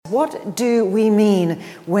What do we mean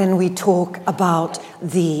when we talk about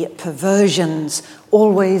the perversions?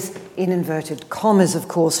 Always in inverted commas, of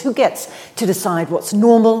course. Who gets to decide what's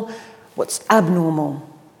normal, what's abnormal?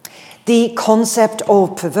 The concept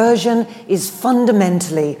of perversion is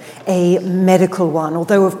fundamentally a medical one,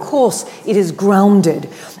 although, of course, it is grounded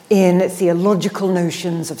in theological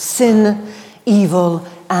notions of sin, evil,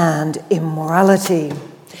 and immorality.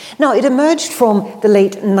 Now, it emerged from the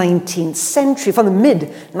late 19th century, from the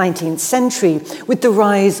mid-19th century, with the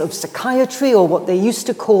rise of psychiatry, or what they used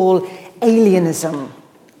to call alienism.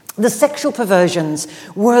 The sexual perversions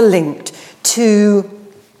were linked to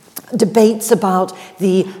debates about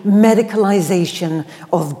the medicalization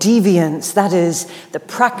of deviance, that is, the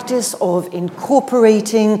practice of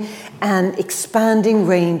incorporating an expanding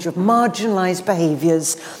range of marginalized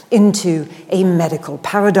behaviors into a medical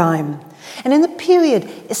paradigm. And in the period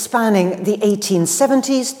spanning the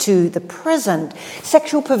 1870s to the present,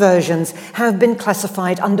 sexual perversions have been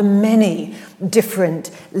classified under many different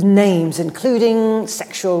names, including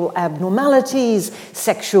sexual abnormalities,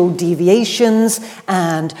 sexual deviations,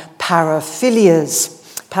 and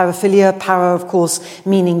paraphilias. Paraphilia, para, of course,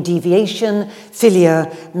 meaning deviation,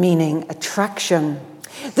 philia meaning attraction.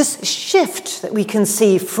 This shift that we can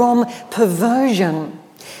see from perversion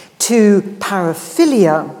to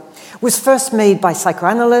paraphilia was first made by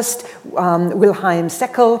psychoanalyst Wilhelm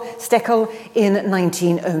Stekel in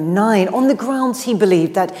 1909 on the grounds he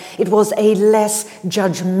believed that it was a less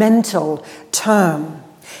judgmental term.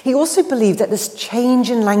 He also believed that this change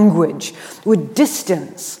in language would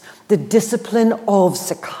distance the discipline of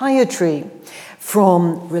psychiatry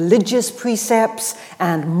from religious precepts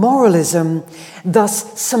and moralism,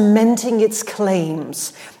 thus cementing its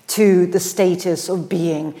claims to the status of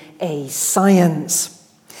being a science.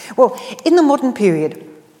 Well, in the modern period,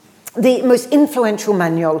 the most influential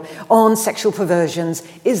manual on sexual perversions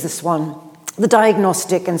is this one, the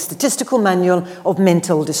Diagnostic and Statistical Manual of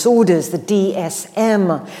Mental Disorders, the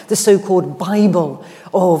DSM, the so-called Bible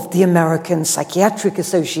of the American Psychiatric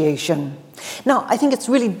Association. Now, I think it's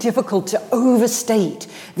really difficult to overstate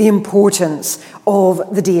the importance of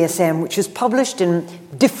the DSM, which is published in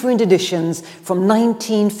different editions from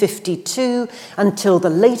 1952 until the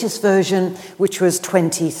latest version, which was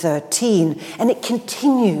 2013. And it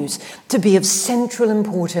continues to be of central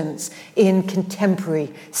importance in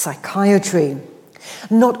contemporary psychiatry.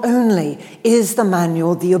 Not only is the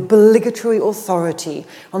manual the obligatory authority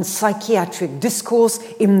on psychiatric discourse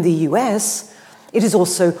in the US, it is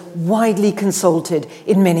also widely consulted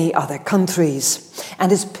in many other countries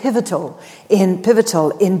and is pivotal in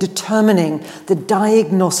determining the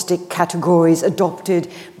diagnostic categories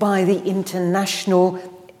adopted by the International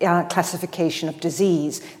Classification of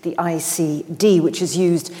Disease, the ICD, which is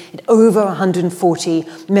used in over 140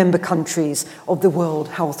 member countries of the World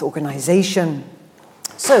Health Organization.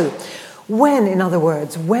 So, in other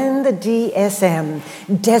words, when the DSM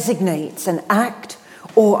designates an act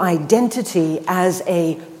or identity as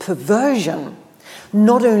a perversion,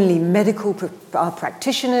 not only medical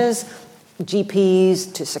practitioners,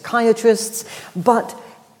 GPs to psychiatrists, but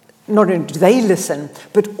not only do they listen,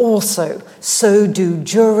 but also so do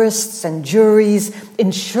jurists and juries,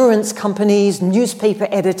 insurance companies, newspaper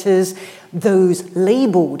editors, those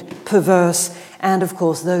labeled perverse, and of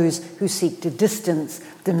course those who seek to distance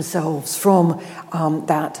themselves from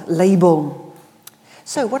that label.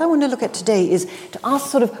 So what I want to look at today is to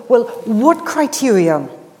ask what criteria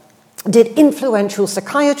did influential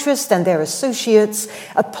psychiatrists and their associates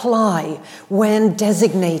apply when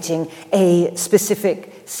designating a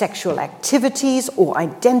specific sexual activities or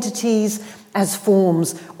identities as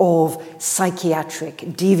forms of psychiatric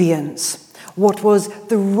deviance? What was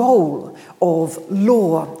the role of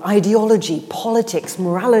law, ideology, politics,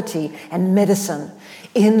 morality, and medicine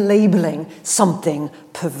in labeling something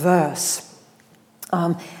perverse?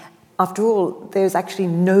 After all, there's actually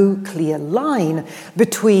no clear line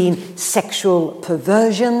between sexual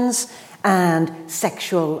perversions and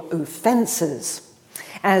sexual offenses.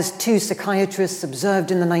 As two psychiatrists observed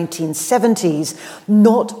in the 1970s,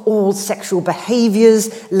 not all sexual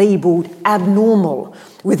behaviors labeled abnormal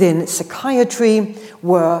within psychiatry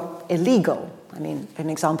were illegal. I mean, an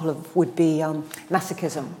example would be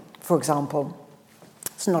masochism, for example.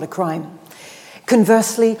 It's not a crime.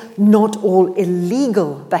 Conversely, not all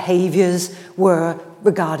illegal behaviors were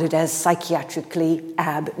regarded as psychiatrically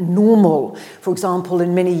abnormal. For example,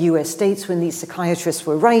 in many US states, when these psychiatrists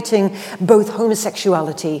were writing, both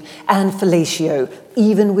homosexuality and fellatio,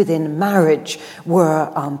 even within marriage,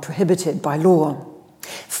 were prohibited by law.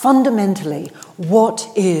 Fundamentally, what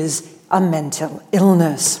is a mental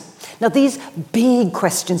illness? Now, these big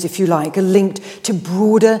questions, if you like, are linked to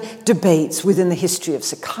broader debates within the history of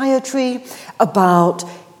psychiatry about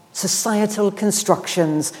societal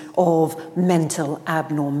constructions of mental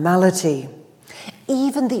abnormality.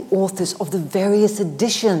 Even the authors of the various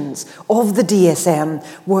editions of the DSM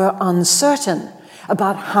were uncertain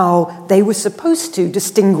about how they were supposed to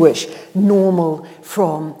distinguish normal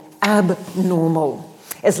from abnormal.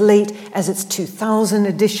 As late as its 2000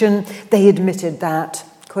 edition, they admitted that,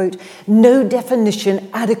 quote, no definition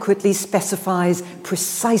adequately specifies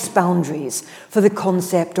precise boundaries for the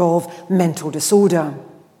concept of mental disorder.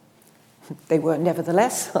 They were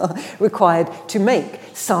nevertheless required to make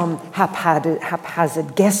some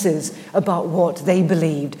haphazard guesses about what they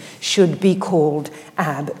believed should be called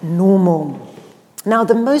abnormal. Now,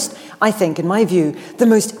 I think, in my view, the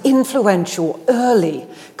most influential early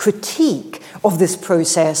critique of this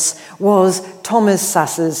process was Thomas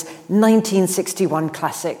Sass's 1961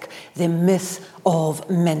 classic, The Myth of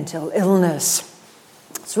Mental Illness.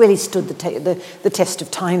 It's really stood the test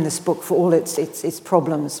of time, this book, for all its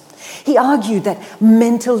problems. He argued that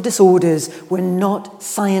mental disorders were not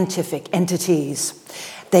scientific entities.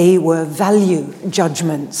 They were value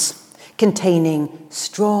judgments containing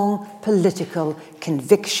strong political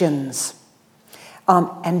convictions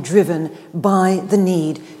and driven by the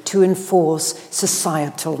need to enforce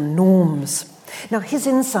societal norms. Now, his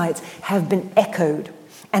insights have been echoed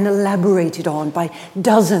and elaborated on by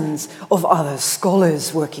dozens of other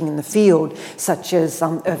scholars working in the field, such as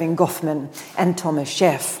Erving Goffman and Thomas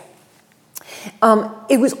Scheff.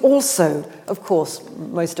 It was also, of course,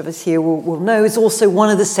 most of us here will know, is also one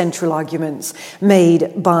of the central arguments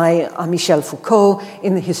made by Michel Foucault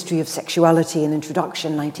in The History of Sexuality, an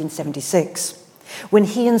introduction, 1976, when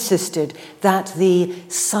he insisted that the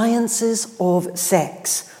sciences of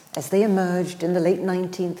sex, as they emerged in the late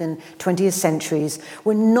 19th and 20th centuries,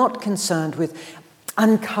 were not concerned with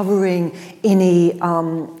uncovering any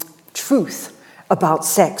truth about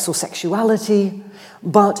sex or sexuality,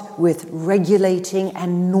 but with regulating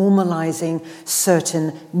and normalizing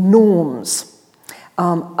certain norms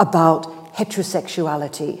about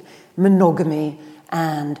heterosexuality, monogamy,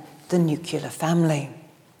 and the nuclear family.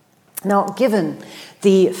 Now, given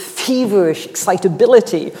the feverish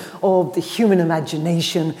excitability of the human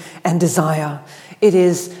imagination and desire, it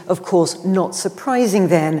is, of course, not surprising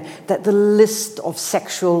then that the list of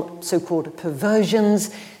sexual so-called perversions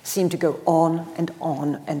seem to go on and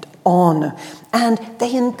on and on. And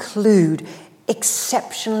they include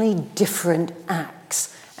exceptionally different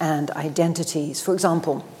acts and identities. For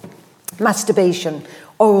example, masturbation,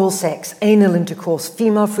 oral sex, anal intercourse,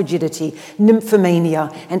 female frigidity,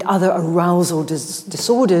 nymphomania, and other arousal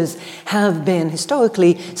disorders have been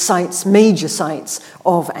historically major sites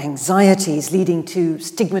of anxieties leading to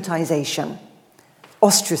stigmatization,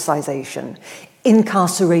 ostracization,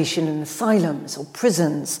 incarceration in asylums or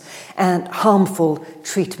prisons, and harmful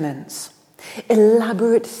treatments.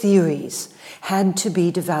 Elaborate theories had to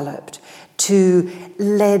be developed to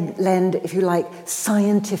lend, if you like,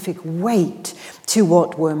 scientific weight to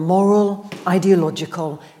what were moral,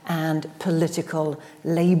 ideological, and political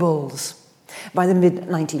labels. By the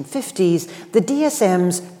mid-1950s, the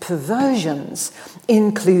DSM's perversions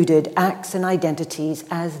included acts and identities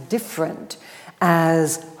as different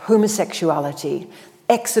as homosexuality,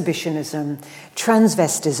 exhibitionism,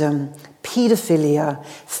 transvestism, pedophilia,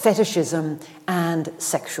 fetishism, and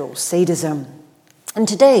sexual sadism. And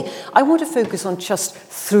today, I want to focus on just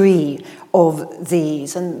three of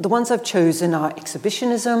these. And the ones I've chosen are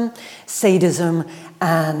exhibitionism, sadism,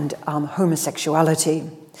 and homosexuality.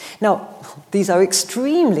 Now, these are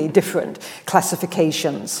extremely different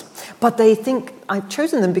classifications, but I've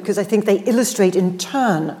chosen them because I think they illustrate in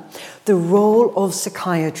turn the role of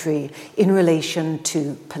psychiatry in relation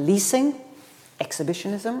to policing,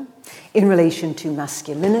 exhibitionism, in relation to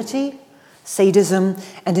masculinity, sadism,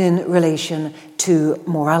 and in relation to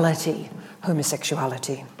morality,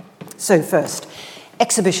 homosexuality. So first,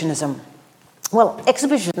 exhibitionism. Well,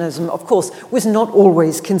 exhibitionism, of course, was not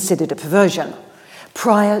always considered a perversion.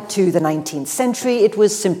 Prior to the 19th century, it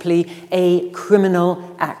was simply a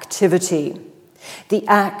criminal activity. The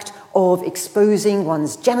act of exposing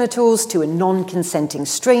one's genitals to a non-consenting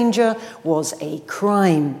stranger was a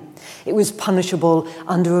crime. It was punishable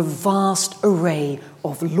under a vast array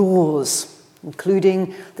of laws,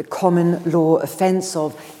 including the common law offense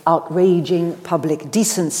of outraging public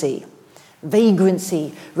decency,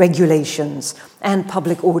 vagrancy regulations, and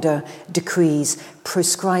public order decrees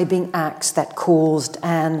prescribing acts that caused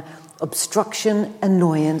an obstruction,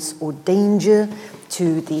 annoyance, or danger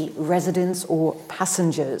to the residents or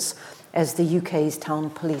passengers, as the UK's Town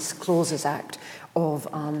Police Clauses Act of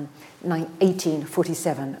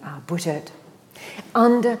 1847 Butet.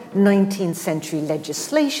 Under 19th century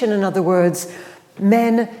legislation, in other words,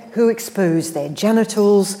 men who exposed their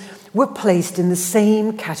genitals were placed in the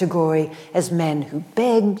same category as men who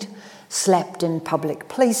begged, slept in public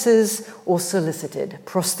places, or solicited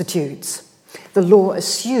prostitutes. The law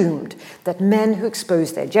assumed that men who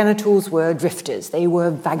exposed their genitals were drifters, they were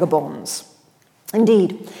vagabonds.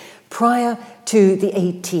 Indeed, prior to the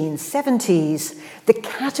 1870s, the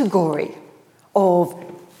category of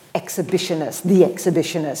exhibitionist, the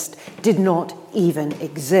exhibitionist, did not even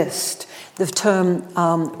exist. The term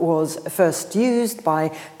was first used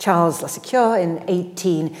by Charles Lasicure in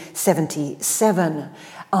 1877.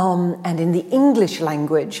 And in the English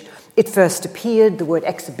language, it first appeared, the word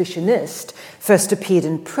exhibitionist, first appeared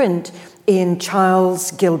in print in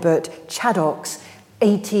Charles Gilbert Chaddock's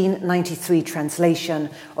 1893 translation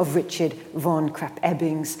of Richard von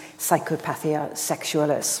Krafft-Ebing's Psychopathia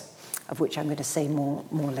Sexualis, of which I'm going to say more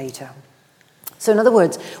later. So in other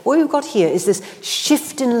words, what we've got here is this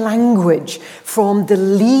shift in language from the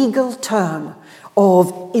legal term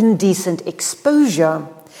of indecent exposure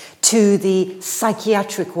to the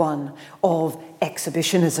psychiatric one of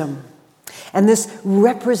exhibitionism. And this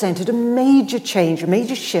represented a major change, a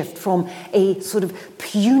major shift from a sort of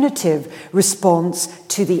punitive response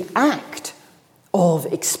to the act of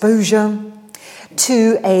exposure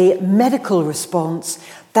to a medical response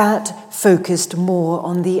that focused more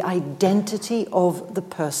on the identity of the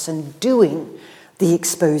person doing the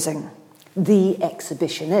exposing, the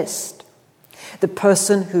exhibitionist. The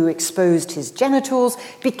person who exposed his genitals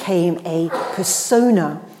became a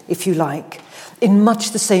persona, if you like, in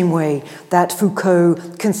much the same way that Foucault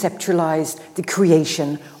conceptualized the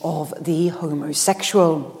creation of the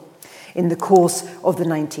homosexual. In the course of the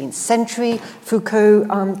 19th century, Foucault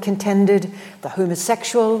contended the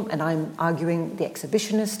homosexual, and I'm arguing the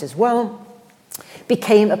exhibitionist as well,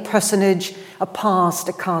 became a personage, a past,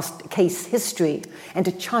 a case history, and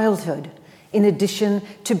a childhood, in addition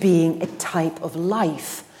to being a type of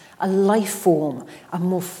life, a life form, a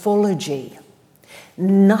morphology.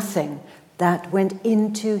 Nothing that went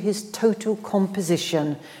into his total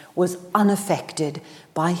composition was unaffected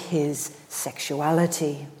by his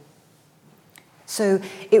sexuality. So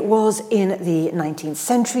it was in the 19th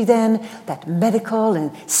century then that medical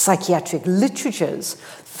and psychiatric literatures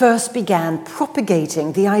first began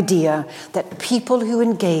propagating the idea that people who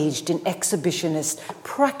engaged in exhibitionist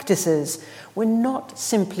practices were not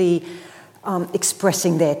simply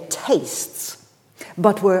expressing their tastes,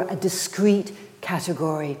 but were a discrete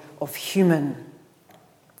category of human.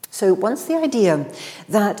 So once the idea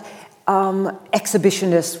that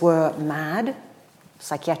exhibitionists were mad,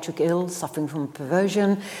 psychiatric ill, suffering from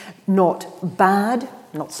perversion, not bad,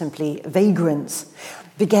 not simply vagrants,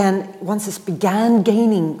 once this began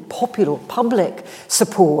gaining public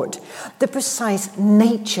support, the precise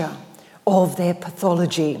nature of their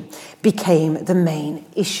pathology became the main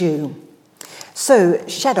issue. So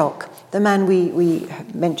Chaddock, the man we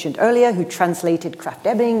mentioned earlier, who translated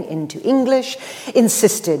Krafft-Ebing into English,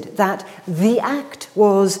 insisted that the act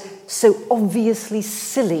was so obviously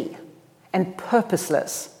silly and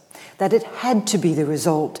purposeless that it had to be the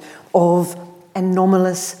result of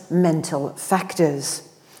anomalous mental factors.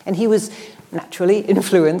 And he was naturally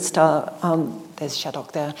influenced, there's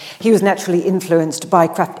Chaddock there, he was naturally influenced by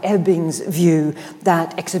Krafft-Ebing's view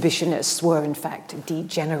that exhibitionists were in fact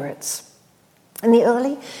degenerates. In the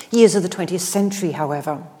early years of the 20th century,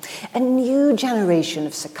 however, a new generation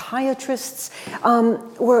of psychiatrists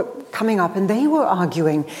were coming up, and they were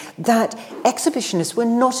arguing that exhibitionists were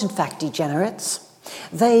not in fact degenerates.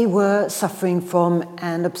 They were suffering from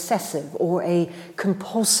an obsessive or a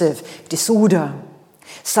compulsive disorder.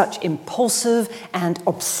 Such impulsive and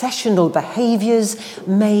obsessional behaviors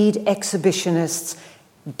made exhibitionists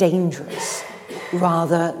dangerous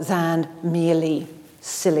rather than merely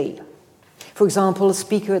silly. For example, a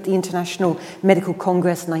speaker at the International Medical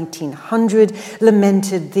Congress 1900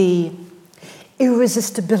 lamented the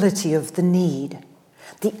irresistibility of the need,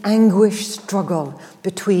 the anguished struggle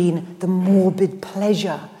between the morbid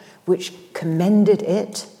pleasure which commended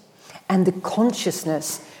it and the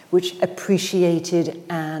consciousness which appreciated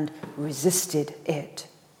and resisted it.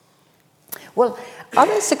 Well,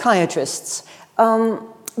 other psychiatrists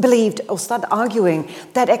believed or started arguing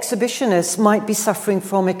that exhibitionists might be suffering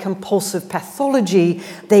from a compulsive pathology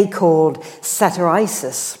they called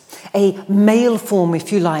satyriasis, a male form,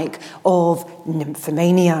 if you like, of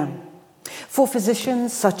nymphomania. For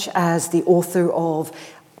physicians such as the author of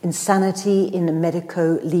Insanity in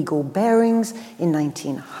Medico-Legal Bearings in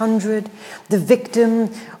 1900. The victim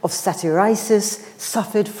of satyriasis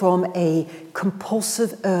suffered from a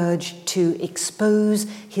compulsive urge to expose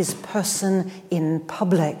his person in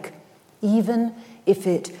public, even if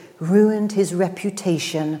it ruined his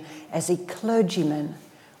reputation as a clergyman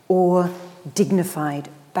or dignified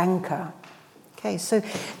banker. Okay, so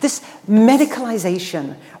this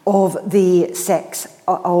medicalization of a sex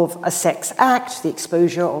act, the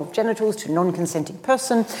exposure of genitals to a non-consenting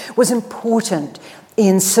person, was important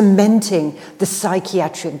in cementing the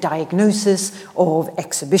psychiatric diagnosis of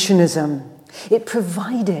exhibitionism. It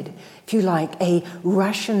provided, if you like, a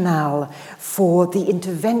rationale for the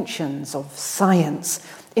interventions of science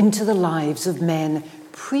into the lives of men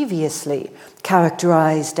previously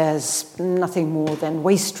characterized as nothing more than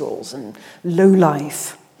wastrels and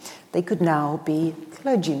lowlife. They could now be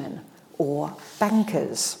clergymen or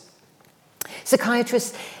bankers.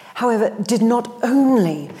 Psychiatrists, however, did not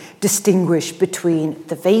only distinguish between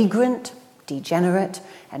the vagrant, degenerate,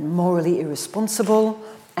 and morally irresponsible,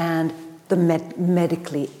 and the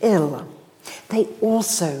medically ill. They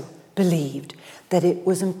also believed that it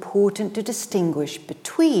was important to distinguish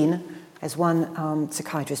between, as one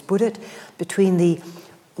psychiatrist put it, between the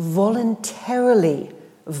voluntarily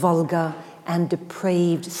vulgar and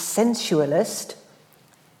depraved sensualist,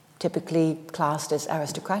 typically classed as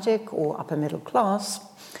aristocratic or upper middle class,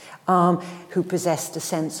 who possessed a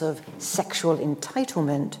sense of sexual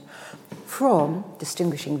entitlement, from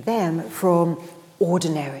distinguishing them from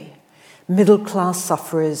ordinary middle-class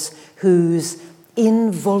sufferers whose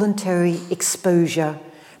involuntary exposure,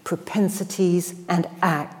 propensities, and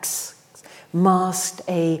acts masked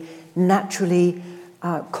a naturally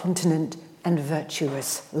continent and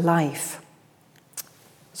virtuous life.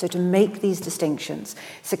 So to make these distinctions,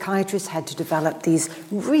 psychiatrists had to develop these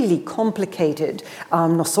really complicated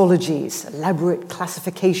nosologies, elaborate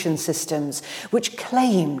classification systems, which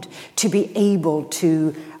claimed to be able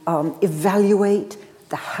to evaluate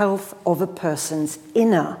the health of a person's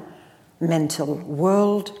inner mental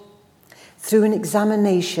world through an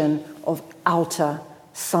examination of outer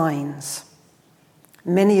signs,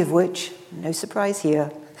 many of which, no surprise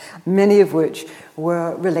here, many of which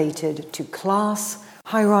were related to class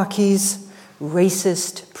hierarchies,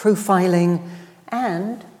 racist profiling,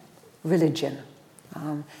 and religion.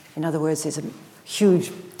 In other words, there's a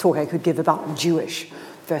huge talk I could give about Jewish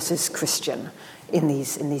versus Christian in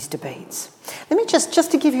these debates. Let me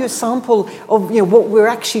just to give you a sample of what we're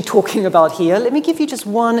actually talking about here, let me give you just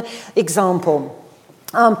one example.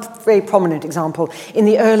 Very prominent example. In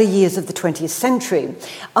the early years of the 20th century,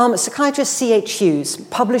 psychiatrist C.H. Hughes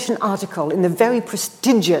published an article in the very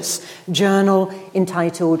prestigious journal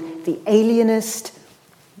entitled The Alienist,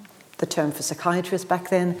 the term for psychiatrist back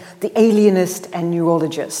then, The Alienist and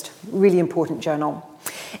Neurologist, really important journal.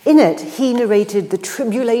 In it, he narrated the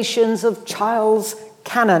tribulations of Charles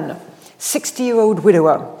Cannon, 60-year-old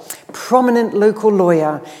widower, prominent local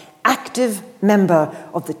lawyer, active member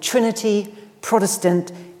of the Trinity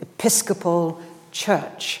Protestant Episcopal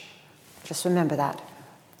Church. Just remember that,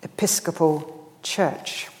 Episcopal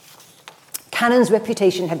Church. Cannon's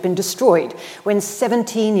reputation had been destroyed when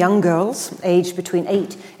 17 young girls, aged between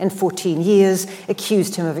 8 and 14 years,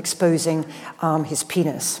 accused him of exposing his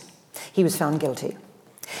penis. He was found guilty.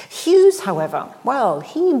 Hughes, however,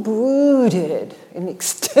 he brooded in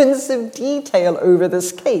extensive detail over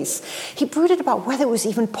this case. He brooded about whether it was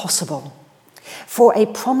even possible for a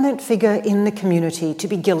prominent figure in the community to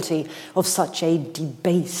be guilty of such a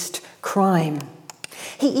debased crime.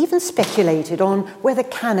 He even speculated on whether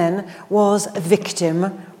Cannon was a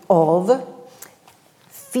victim of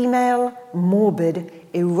female morbid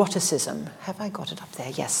eroticism. Have I got it up there?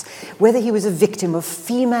 Yes. Whether he was a victim of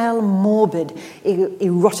female morbid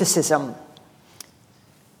eroticism,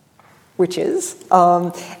 which is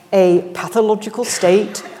a pathological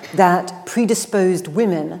state that predisposed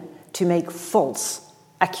women to make false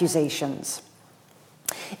accusations.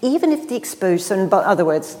 Even if the exposure, so in other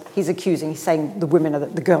words, he's saying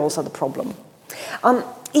the girls are the problem.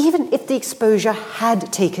 Even if the exposure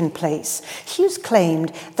had taken place, Hughes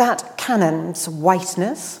claimed that Cannon's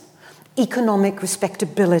whiteness, economic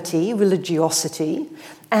respectability, religiosity,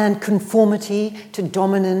 and conformity to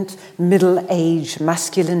dominant middle-aged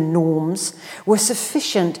masculine norms were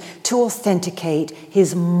sufficient to authenticate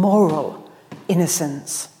his moral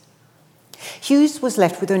innocence. Hughes was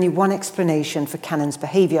left with only one explanation for Cannon's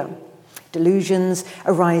behavior: delusions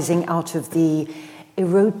arising out of the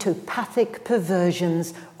erotopathic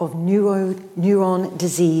perversions of neuron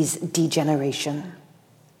disease degeneration.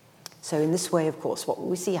 So in this way, of course, what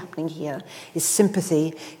we see happening here is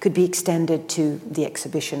sympathy could be extended to the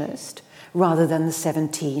exhibitionist rather than the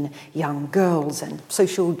 17 young girls, and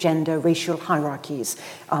social, gender, racial hierarchies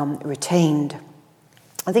retained.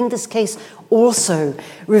 I think this case also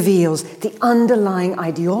reveals the underlying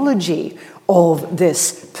ideology of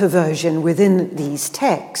this perversion within these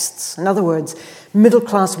texts. In other words,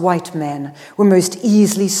 middle-class white men were most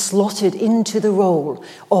easily slotted into the role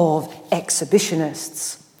of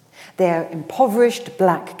exhibitionists. Their impoverished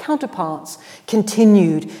black counterparts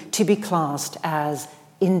continued to be classed as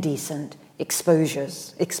indecent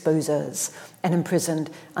exposers and imprisoned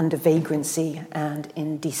under vagrancy and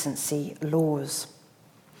indecency laws.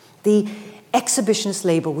 The exhibitionist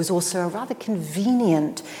label was also a rather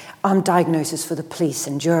convenient diagnosis for the police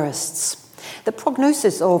and jurists. The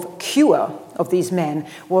prognosis of cure of these men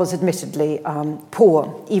was admittedly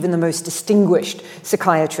poor. Even the most distinguished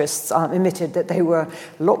psychiatrists admitted that they were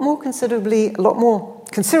considerably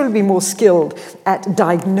more skilled at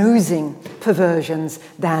diagnosing perversions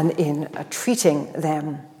than in treating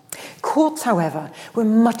them. Courts, however, were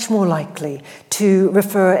much more likely to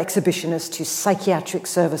refer exhibitionists to psychiatric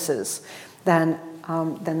services than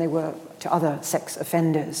they were to other sex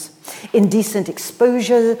offenders. Indecent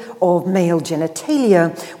exposure of male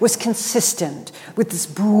genitalia was consistent with these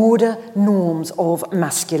broader norms of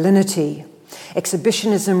masculinity.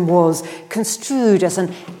 Exhibitionism was construed as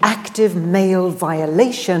an active male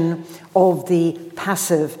violation of the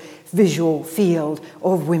passive visual field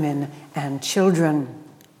of women and children.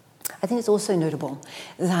 I think it's also notable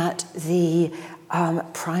that the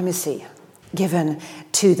primacy given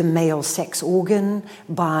to the male sex organ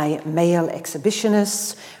by male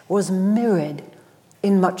exhibitionists was mirrored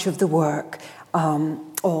in much of the work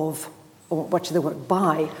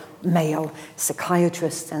by male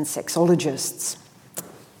psychiatrists and sexologists.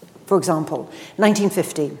 For example,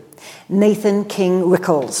 1950, Nathan King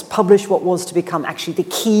Rickles published what was to become actually the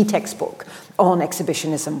key textbook on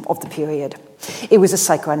exhibitionism of the period. It was a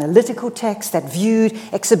psychoanalytical text that viewed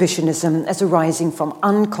exhibitionism as arising from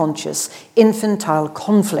unconscious infantile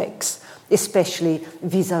conflicts, especially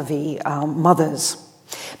vis-a-vis mothers.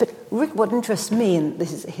 But Rick, what interests me in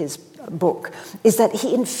his book is that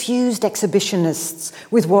he infused exhibitionists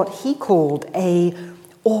with what he called a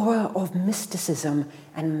aura of mysticism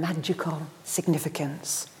and magical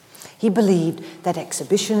significance. He believed that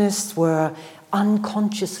exhibitionists were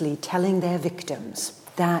unconsciously telling their victims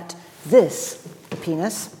that this, the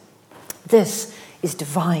penis, this is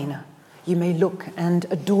divine. You may look and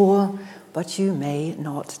adore, but you may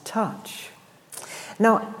not touch.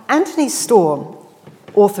 Now, Anthony Storr,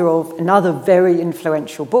 author of another very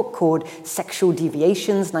influential book called Sexual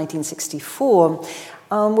Deviations, 1964,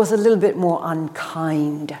 was a little bit more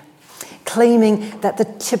unkind, claiming that the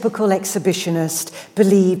typical exhibitionist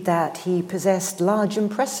believed that he possessed large,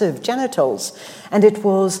 impressive genitals, and it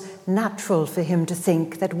was natural for him to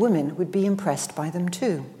think that women would be impressed by them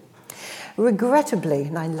too. Regrettably,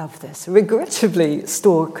 and I love this,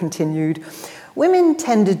 Storr continued, women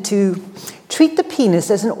tended to treat the penis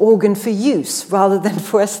as an organ for use rather than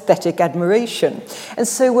for aesthetic admiration, and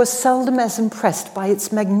so were seldom as impressed by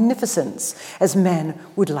its magnificence as men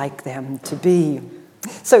would like them to be.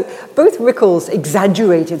 So both Rickles'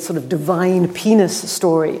 exaggerated sort of divine penis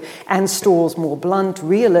story and Storr's more blunt,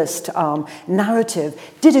 realist narrative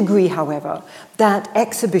did agree, however, that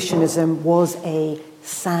exhibitionism was a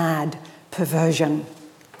sad perversion.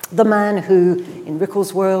 The man who, in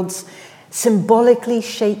Rickles' words, symbolically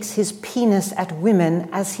shakes his penis at women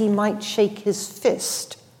as he might shake his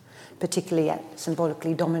fist, particularly at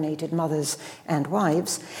symbolically dominated mothers and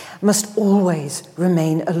wives, must always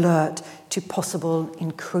remain alert to possible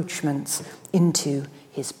encroachments into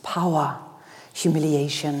his power.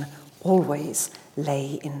 Humiliation always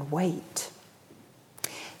lay in wait.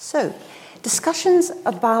 So, discussions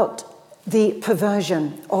about the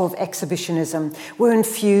perversion of exhibitionism were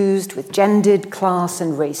infused with gendered, class,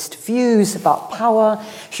 and raced views about power,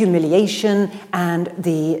 humiliation, and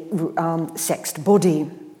the sexed body.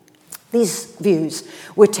 These views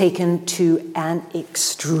were taken to an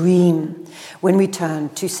extreme when we turn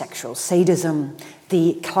to sexual sadism,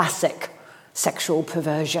 the classic sexual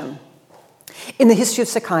perversion. In the history of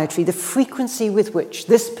psychiatry, the frequency with which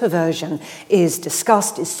this perversion is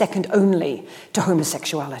discussed is second only to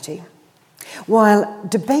homosexuality. While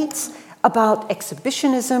debates about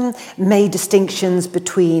exhibitionism made distinctions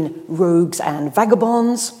between rogues and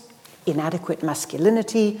vagabonds, inadequate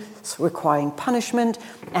masculinity requiring punishment,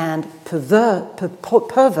 and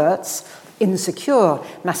perverts, insecure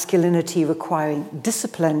masculinity requiring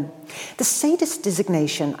discipline. The sadist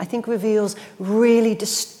designation, I think, reveals really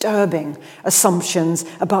disturbing assumptions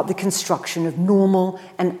about the construction of normal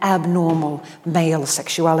and abnormal male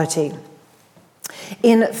sexuality.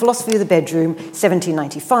 In Philosophy of the Bedroom,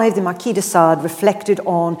 1795, the Marquis de Sade reflected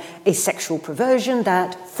on a sexual perversion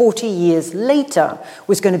that 40 years later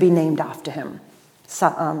was going to be named after him,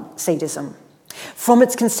 sadism. From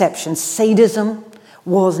its conception, sadism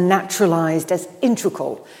was naturalized as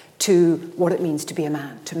integral to what it means to be a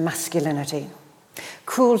man, to masculinity.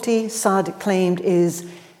 Cruelty, Sade claimed, is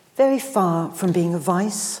very far from being a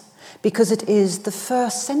vice because it is the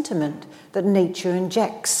first sentiment that nature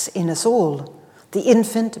injects in us all. The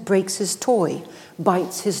infant breaks his toy,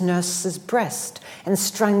 bites his nurse's breast, and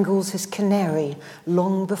strangles his canary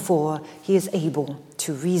long before he is able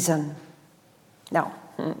to reason. Now,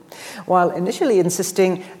 while initially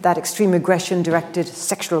insisting that extreme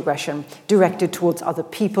sexual aggression directed towards other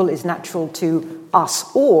people is natural to us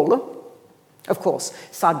all, of course,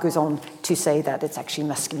 Sade goes on to say that it's actually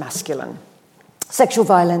masculine. Sexual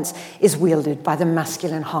violence is wielded by the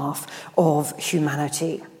masculine half of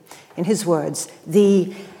humanity. In his words,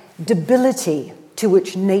 the debility to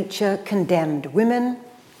which nature condemned women,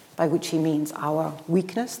 by which he means our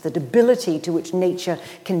weakness, the debility to which nature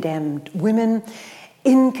condemned women,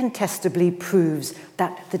 incontestably proves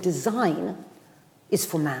that the design is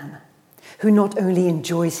for man, who not only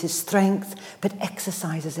enjoys his strength, but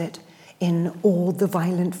exercises it in all the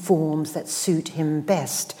violent forms that suit him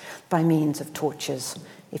best by means of tortures,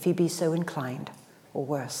 if he be so inclined, or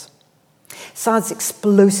worse. Sade's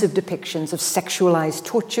explosive depictions of sexualized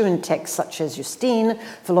torture in texts such as Justine,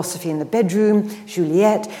 Philosophy in the Bedroom,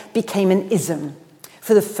 Juliette, became an ism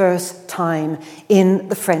for the first time in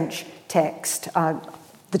the French text,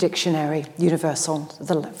 the Dictionary Universal,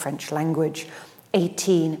 the French language,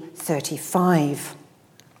 1835.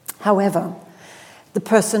 However, the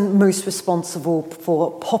person most responsible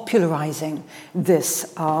for popularizing this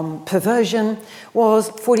perversion was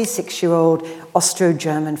 46-year-old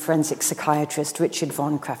Austro-German forensic psychiatrist Richard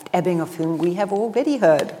von Krafft-Ebing, of whom we have already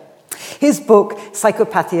heard. His book,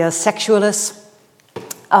 Psychopathia Sexualis,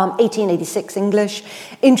 1886 English,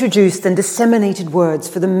 introduced and disseminated words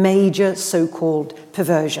for the major so-called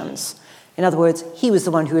perversions. In other words, he was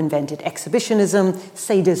the one who invented exhibitionism,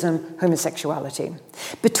 sadism, homosexuality.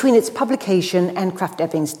 Between its publication and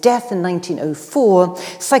Krafft-Ebing's death in 1904,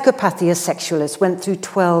 Psychopathia Sexualis went through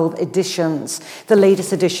 12 editions, the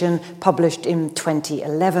latest edition published in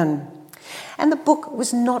 2011. And the book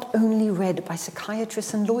was not only read by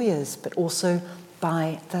psychiatrists and lawyers, but also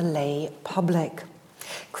by the lay public.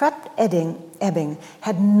 Krafft-Ebing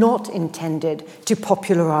had not intended to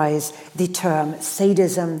popularize the term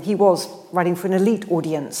sadism. He was writing for an elite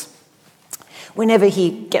audience. Whenever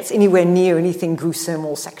he gets anywhere near anything gruesome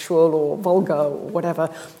or sexual or vulgar or whatever,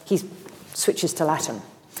 he switches to Latin.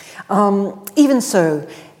 Even so,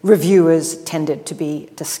 reviewers tended to be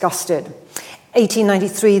disgusted.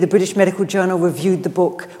 1893, the British Medical Journal reviewed the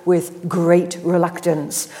book with great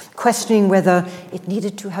reluctance, questioning whether it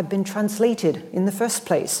needed to have been translated in the first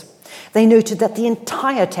place. They noted that the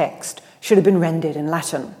entire text should have been rendered in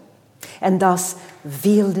Latin, and thus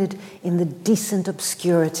wielded in the decent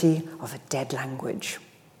obscurity of a dead language.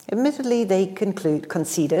 Admittedly, they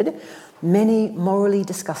conceded many morally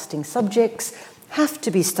disgusting subjects have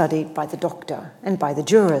to be studied by the doctor and by the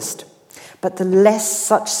jurist. But the less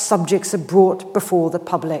such subjects are brought before the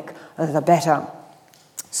public, the better.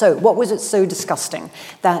 So what was it so disgusting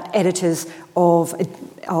that editors of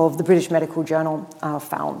the British Medical Journal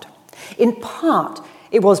found? In part,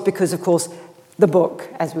 it was because, of course, the book,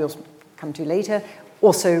 as we'll come to later,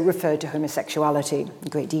 also referred to homosexuality in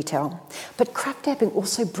great detail. But Krafft-Ebing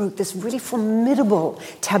also broke this really formidable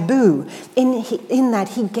taboo in that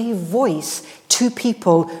he gave voice to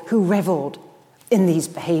people who reveled in these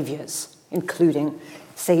behaviors, including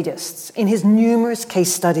sadists. In his numerous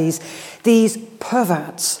case studies, these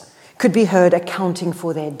perverts could be heard accounting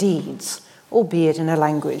for their deeds, albeit in a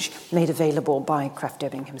language made available by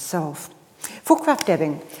Krafft-Ebing himself. For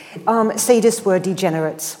Krafft-Ebing, sadists were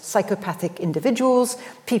degenerates, psychopathic individuals,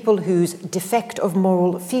 people whose defect of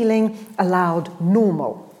moral feeling allowed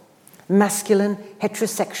normal, masculine,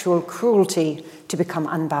 heterosexual cruelty to become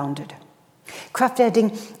unbounded.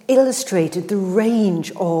 Krafft-Ebing illustrated the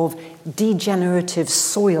range of degenerative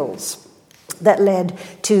soils that led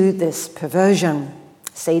to this perversion.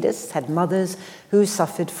 Sadists had mothers who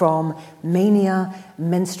suffered from mania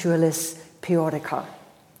menstrualis periodica,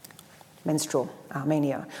 menstrual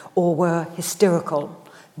mania, or were hysterical,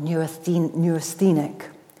 neurasthenic.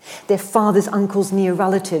 Their fathers, uncles, near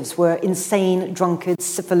relatives were insane, drunkards,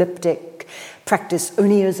 syphilitic, practiced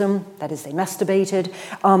oniism, that is, they masturbated,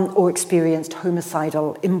 or experienced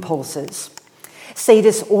homicidal impulses.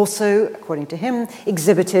 Sadists also, according to him,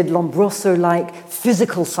 exhibited Lombroso-like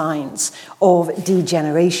physical signs of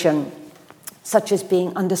degeneration, such as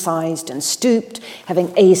being undersized and stooped,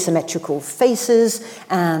 having asymmetrical faces,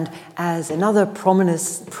 and as another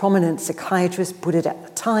prominent psychiatrist put it at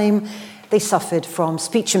the time, they suffered from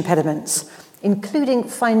speech impediments, including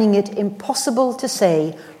finding it impossible to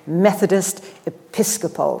say Methodist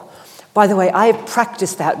Episcopal. By the way, I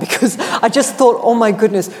practiced that because I just thought, oh my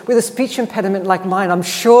goodness, with a speech impediment like mine, I'm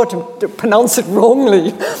sure to pronounce it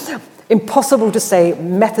wrongly. Impossible to say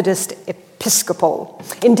Methodist Episcopal.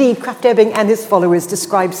 Indeed, Krafft-Ebing and his followers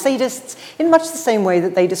described sadists in much the same way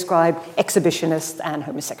that they described exhibitionists and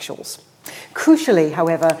homosexuals. Crucially,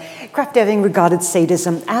 however, Krafft-Ebing regarded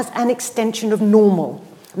sadism as an extension of normal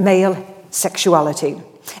male sexuality.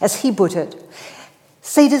 As he put it,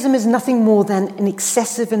 sadism is nothing more than an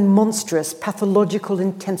excessive and monstrous pathological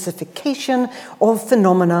intensification of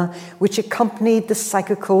phenomena which accompanied the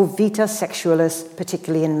psychical vita sexualis,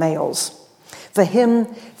 particularly in males. For him,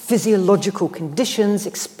 physiological conditions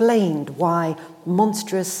explained why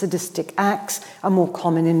monstrous sadistic acts are more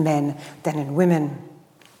common in men than in women.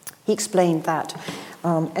 He explained that,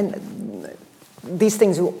 and these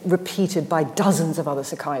things were repeated by dozens of other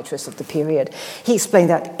psychiatrists of the period. He explained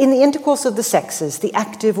that in the intercourse of the sexes, the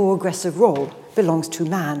active or aggressive role belongs to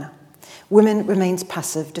man. Women remains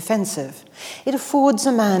passive, defensive. It affords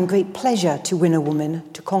a man great pleasure to win a woman,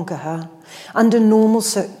 to conquer her. Under normal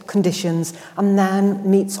conditions, a man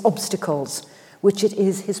meets obstacles which it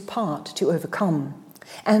is his part to overcome,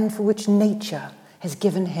 and for which nature has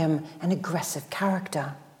given him an aggressive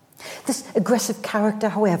character. This aggressive character,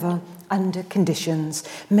 however, under conditions,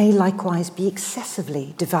 may likewise be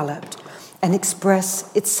excessively developed and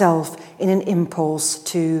express itself in an impulse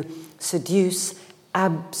to seduce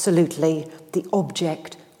absolutely the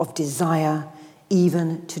object of desire,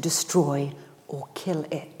 even to destroy or kill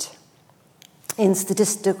it. In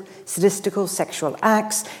sadistical sexual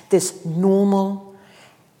acts, this normal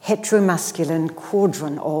heteromasculine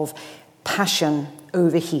quadrant of passion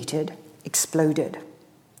overheated, exploded.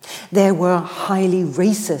 There were highly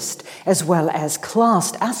racist as well as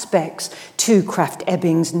classed aspects to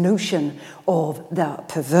Krafft-Ebing's notion of the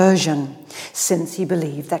perversion, since he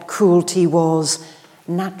believed that cruelty was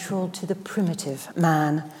natural to the primitive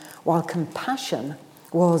man, while compassion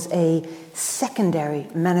was a secondary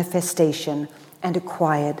manifestation and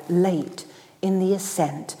acquired late in the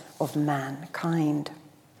ascent of mankind.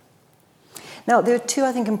 Now, there are two,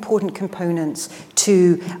 I think, important components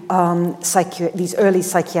to these early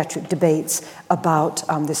psychiatric debates about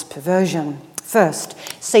this perversion. First,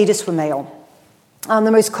 sadists were male.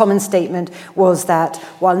 The most common statement was that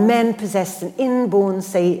while men possessed an inborn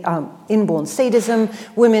sadism,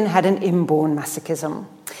 women had an inborn masochism.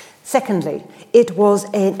 Secondly, it was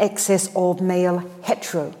an excess of male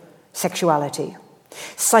heterosexuality.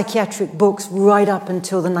 Psychiatric books right up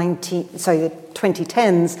until the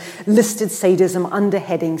 2010s listed sadism under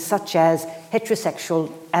headings such as heterosexual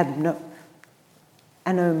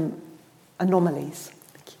anomalies.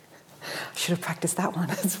 I should have practiced that one.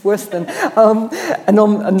 It's worse than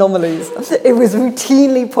anomalies. It was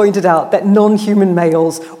routinely pointed out that non-human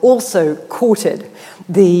males also courted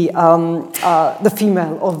the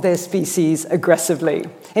female of their species aggressively.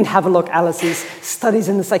 In Havelock Ellis's Studies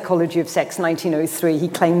in the Psychology of Sex, 1903, he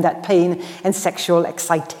claimed that pain and sexual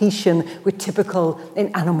excitation were typical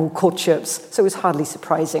in animal courtships, so it was hardly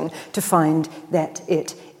surprising to find that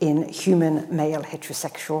it in human male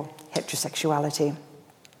heterosexuality.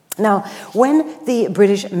 Now, when the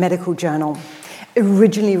British Medical Journal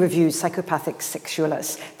originally reviewed Psychopathic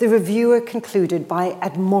Sexualists, the reviewer concluded by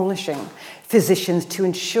admonishing physicians to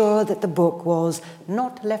ensure that the book was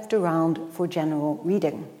not left around for general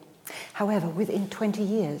reading. However, within 20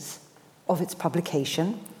 years of its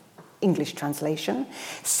publication, English translation,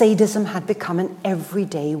 sadism had become an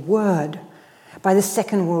everyday word. By the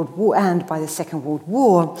Second World War,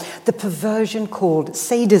 the perversion called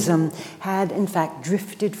sadism had in fact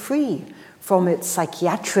drifted free from its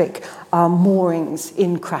psychiatric moorings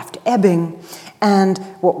in Krafft-Ebing and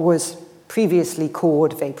what was previously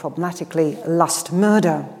called, very problematically, lust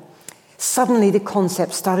murder. Suddenly, the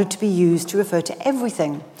concept started to be used to refer to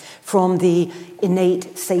everything from the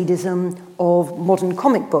innate sadism of modern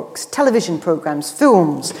comic books, television programs,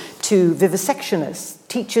 films, to vivisectionists,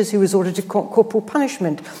 teachers who resorted to corporal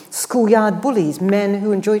punishment, schoolyard bullies, men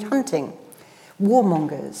who enjoyed hunting,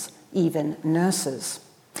 warmongers, even nurses.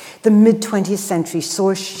 The mid-20th century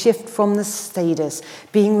saw a shift from the sadist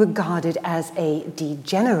being regarded as a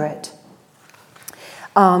degenerate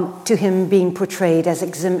to him being portrayed as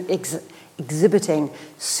exhibiting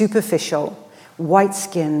superficial,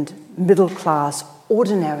 white-skinned, middle-class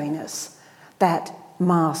ordinariness that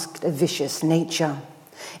masked a vicious nature.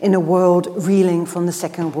 In a world reeling from the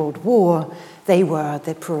Second World War, they were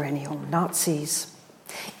the perennial Nazis.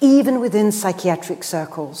 Even within psychiatric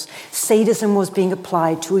circles, sadism was being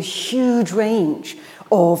applied to a huge range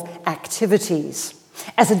of activities.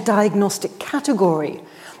 As a diagnostic category,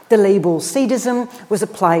 the label sadism was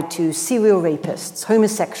applied to serial rapists,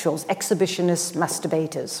 homosexuals, exhibitionists,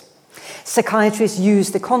 masturbators. Psychiatrists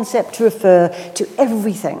used the concept to refer to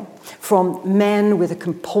everything from men with a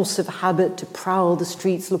compulsive habit to prowl the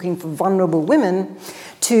streets looking for vulnerable women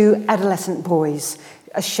to adolescent boys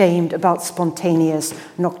ashamed about spontaneous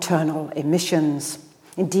nocturnal emissions.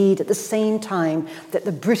 Indeed, at the same time that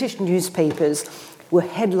the British newspapers were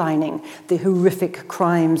headlining the horrific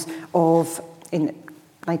crimes in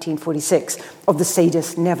 1946 of the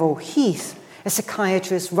sadist Neville Heath, a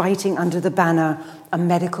psychiatrist writing under the banner A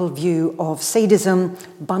Medical View of Sadism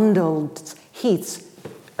bundled Heath's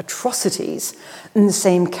atrocities in the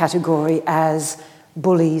same category as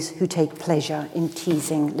bullies who take pleasure in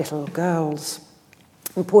teasing little girls.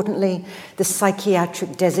 Importantly, the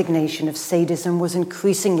psychiatric designation of sadism was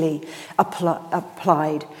increasingly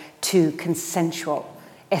applied to consensual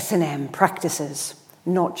S&M practices,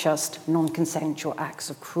 not just non-consensual acts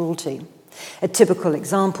of cruelty. A typical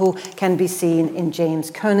example can be seen in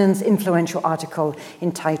James Kernan's influential article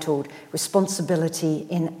entitled Responsibility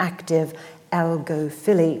in Active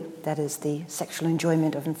Algophily, that is the sexual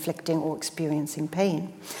enjoyment of inflicting or experiencing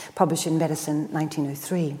pain, published in Medicine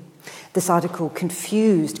 1903. This article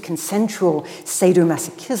confused consensual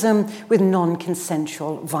sadomasochism with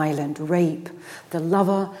non-consensual violent rape. The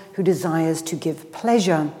lover who desires to give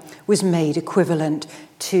pleasure was made equivalent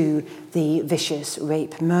to the vicious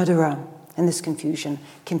rape murderer. And this confusion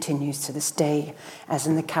continues to this day, as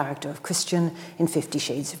in the character of Christian in 50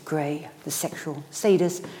 Shades of Grey, the sexual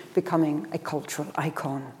sadist becoming a cultural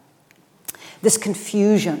icon. This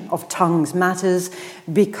confusion of tongues matters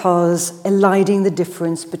because eliding the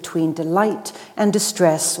difference between delight and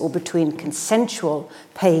distress, or between consensual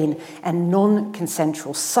pain and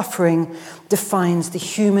non-consensual suffering, defines the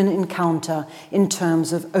human encounter in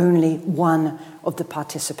terms of only one of the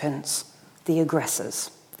participants, the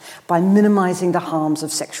aggressors. By minimizing the harms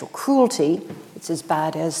of sexual cruelty, it's as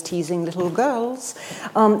bad as teasing little girls,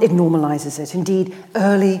 it normalizes it. Indeed,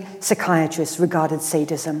 early psychiatrists regarded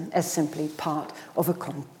sadism as simply part of a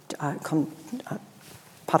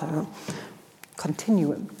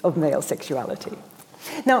continuum of male sexuality.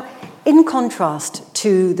 Now, in contrast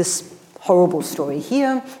to this horrible story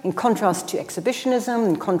here, in contrast to exhibitionism,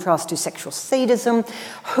 in contrast to sexual sadism,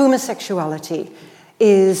 homosexuality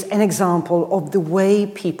is an example of the way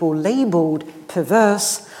people labeled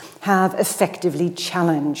perverse have effectively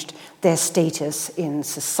challenged their status in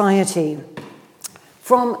society.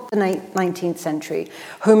 From the 19th century,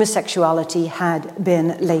 homosexuality had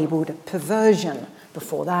been labeled perversion.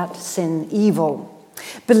 Before that, sin, evil.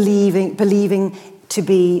 Believing it to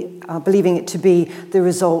be the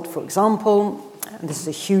result, for example, and this is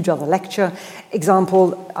a huge other lecture,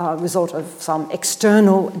 result of some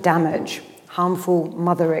external damage, harmful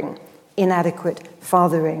mothering, inadequate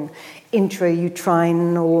fathering,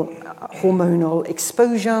 intrauterine or hormonal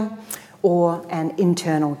exposure, or an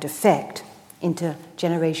internal defect,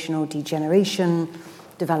 intergenerational degeneration,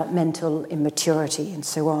 developmental immaturity, and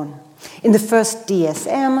so on. In the first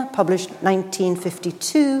DSM, published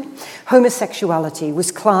 1952, homosexuality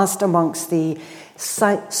was classed amongst the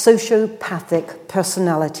sociopathic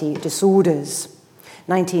personality disorders.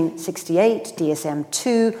 1968,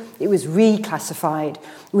 DSM-2, it was reclassified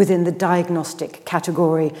within the diagnostic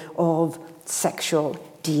category of sexual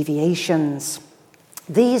deviations.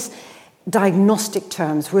 These diagnostic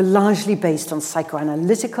terms were largely based on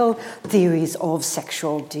psychoanalytical theories of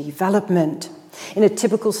sexual development. In a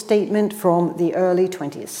typical statement from the early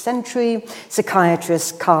 20th century,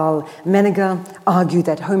 psychiatrist Karl Menninger argued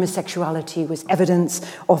that homosexuality was evidence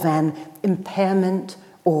of an impairment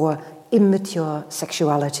or immature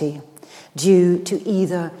sexuality due to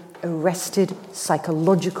either arrested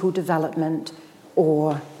psychological development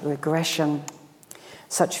or regression.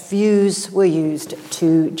 Such views were used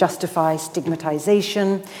to justify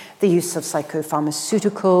stigmatization, the use of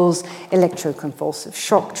psychopharmaceuticals, electroconvulsive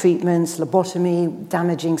shock treatments, lobotomy,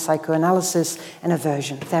 damaging psychoanalysis, and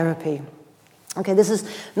aversion therapy. Okay, this is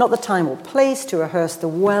not the time or place to rehearse the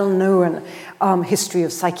well-known history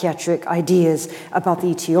of psychiatric ideas about the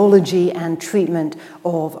etiology and treatment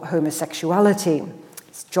of homosexuality.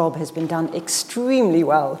 This job has been done extremely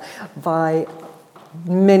well by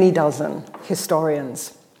many dozen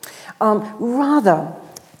historians. Rather,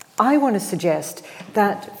 I want to suggest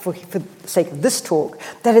that, for the sake of this talk,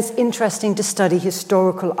 that it's interesting to study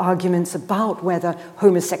historical arguments about whether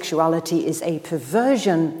homosexuality is a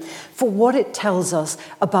perversion for what it tells us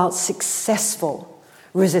about successful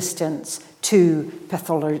resistance to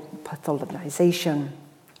pathologization.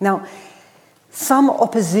 Now, some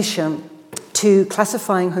opposition to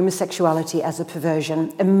classifying homosexuality as a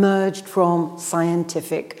perversion emerged from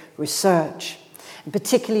scientific research.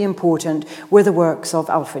 Particularly important were the works of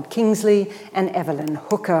Alfred Kingsley and Evelyn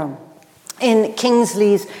Hooker. In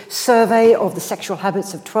Kingsley's survey of the sexual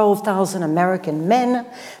habits of 12,000 American men,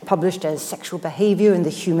 published as Sexual Behavior in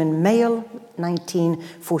the Human Male,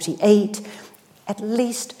 1948, at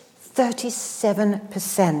least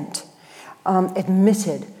 37%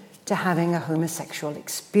 admitted to having a homosexual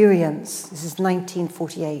experience. This is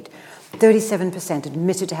 1948. 37%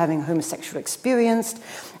 admitted to having a homosexual experience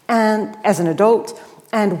and as an adult,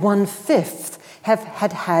 and 1/5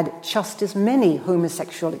 had had just as many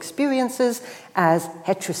homosexual experiences as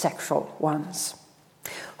heterosexual ones.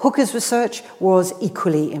 Hooker's research was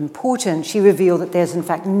equally important. She revealed that there's in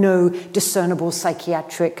fact no discernible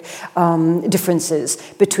psychiatric differences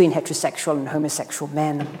between heterosexual and homosexual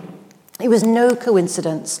men. It was no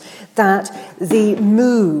coincidence that the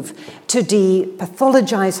move to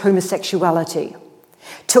depathologize homosexuality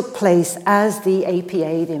took place as the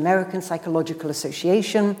APA, the American Psychological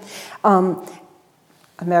Association,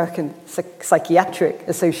 American Psychiatric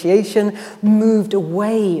Association, moved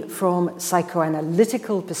away from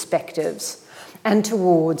psychoanalytical perspectives and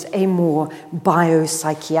towards a more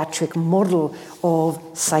biopsychiatric model of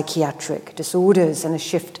psychiatric disorders. And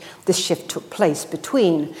this shift took place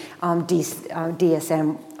between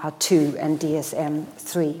DSM-2 and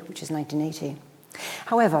DSM-3, which is 1980.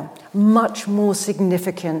 However, much more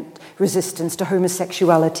significant resistance to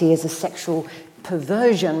homosexuality as a sexual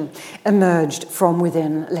perversion emerged from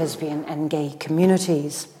within lesbian and gay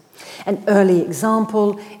communities. An early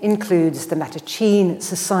example includes the Mattachine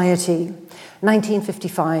Society.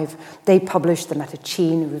 1955, they published the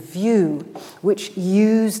Mattachine Review, which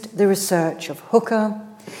used the research of Hooker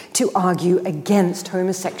to argue against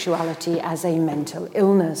homosexuality as a mental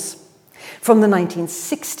illness. From the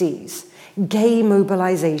 1960s, gay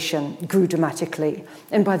mobilization grew dramatically,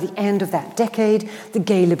 and by the end of that decade, the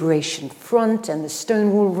Gay Liberation Front and the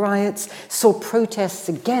Stonewall riots saw protests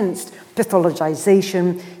against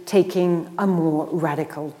pathologization taking a more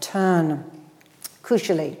radical turn.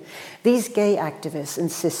 Crucially, these gay activists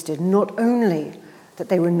insisted not only that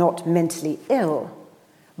they were not mentally ill,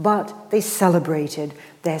 but they celebrated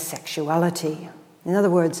their sexuality. In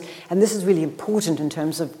other words, and this is really important in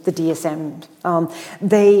terms of the DSM,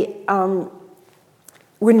 they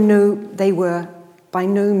were by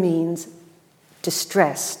no means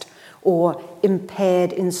distressed or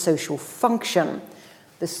impaired in social function.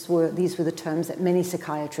 These were the terms that many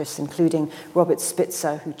psychiatrists, including Robert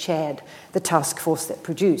Spitzer, who chaired the task force that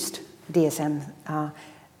produced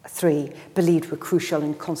DSM-3, believed were crucial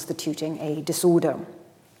in constituting a disorder,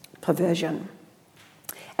 perversion.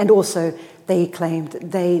 And also, they claimed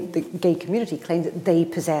that the gay community claimed that they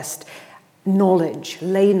possessed knowledge,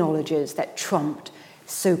 lay knowledges that trumped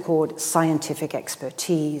so-called scientific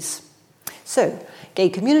expertise. So, gay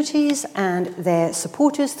communities and their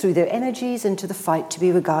supporters threw their energies into the fight to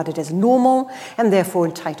be regarded as normal and therefore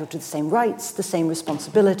entitled to the same rights, the same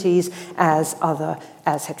responsibilities as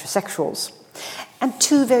heterosexuals. And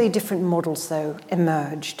two very different models, though,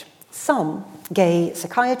 emerged. Some gay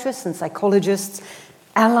psychiatrists and psychologists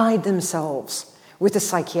allied themselves with the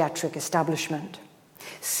psychiatric establishment,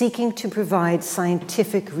 seeking to provide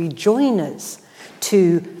scientific rejoinders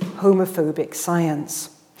to homophobic science.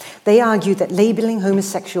 They argued that labeling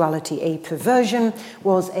homosexuality a perversion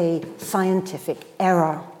was a scientific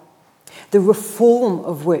error, the reform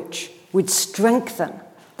of which would strengthen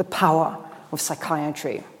the power of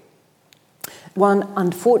psychiatry. One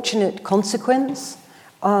unfortunate consequence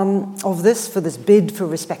of this bid for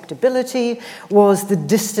respectability was the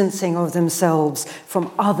distancing of themselves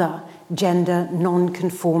from other gender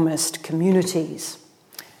non-conformist communities.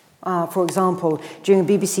 For example, during a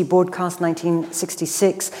BBC broadcast in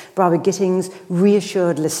 1966, Barbara Gittings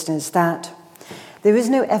reassured listeners that there is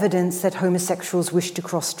no evidence that homosexuals wish to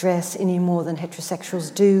cross-dress any more than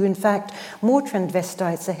heterosexuals do. In fact, more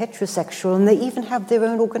transvestites are heterosexual, and they even have their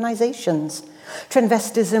own organizations.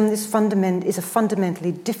 Transvestism is a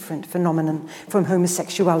fundamentally different phenomenon from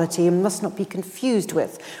homosexuality and must not be confused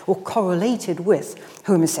with or correlated with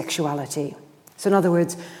homosexuality. So in other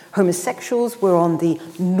words, homosexuals were on the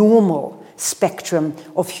normal spectrum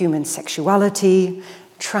of human sexuality.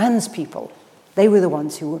 Trans people, they were the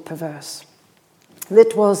ones who were perverse.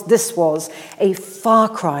 This was a far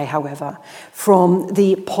cry, however, from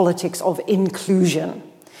the politics of inclusion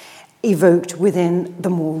evoked within the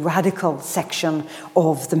more radical section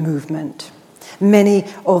of the movement. Many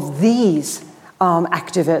of these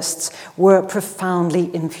activists were profoundly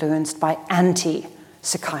influenced by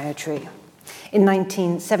anti-psychiatry. In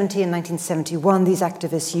 1970 and 1971, these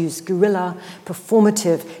activists used guerrilla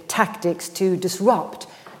performative tactics to disrupt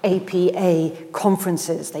APA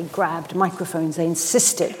conferences. They grabbed microphones, they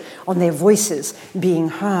insisted on their voices being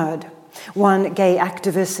heard. One gay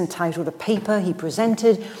activist entitled a paper he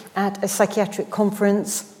presented at a psychiatric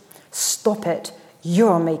conference, "Stop it,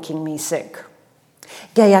 you're making me sick."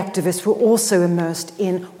 Gay activists were also immersed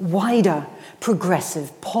in wider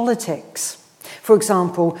progressive politics. For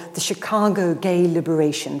example, the Chicago Gay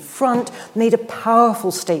Liberation Front made a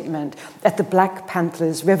powerful statement at the Black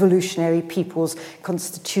Panthers Revolutionary People's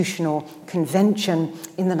Constitutional Convention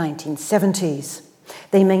in the 1970s.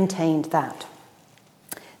 They maintained that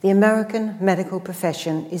the American medical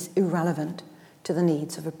profession is irrelevant to the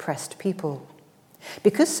needs of oppressed people.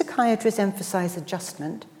 Because psychiatrists emphasize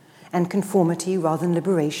adjustment and conformity rather than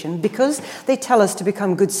liberation, because they tell us to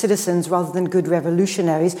become good citizens rather than good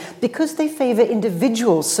revolutionaries, because they favor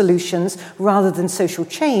individual solutions rather than social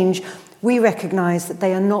change, we recognize that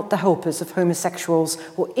they are not the helpers of homosexuals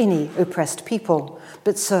or any oppressed people,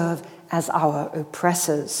 but serve as our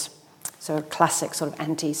oppressors. So a classic sort of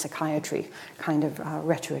anti-psychiatry kind of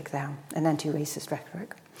rhetoric there, an anti-racist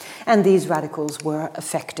rhetoric. And these radicals were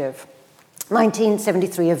effective.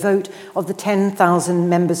 1973, a vote of the 10,000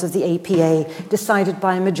 members of the APA decided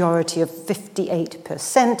by a majority of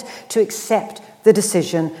 58% to accept the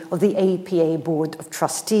decision of the APA Board of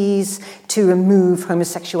Trustees to remove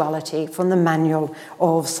homosexuality from the Manual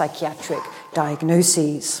of Psychiatric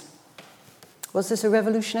Diagnoses. Was this a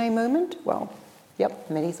revolutionary moment? Well, yep,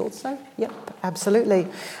 many thought so. Yep, absolutely.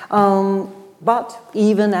 But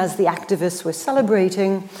even as the activists were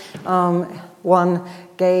celebrating, one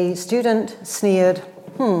gay student sneered,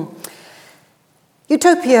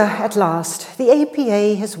 "Utopia at last. The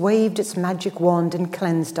APA has waved its magic wand and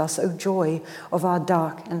cleansed us, O joy of our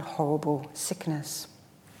dark and horrible sickness."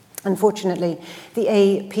 Unfortunately, the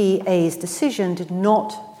APA's decision did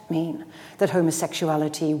not mean that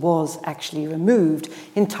homosexuality was actually removed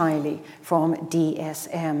entirely from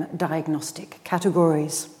DSM diagnostic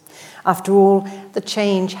categories. After all, the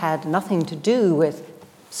change had nothing to do with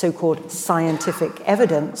so-called scientific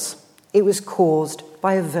evidence. It was caused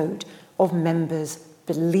by a vote of members'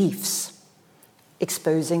 beliefs,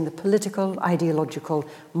 exposing the political, ideological,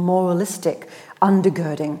 moralistic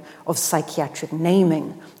undergirding of psychiatric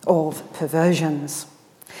naming of perversions.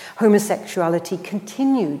 Homosexuality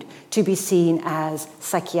continued to be seen as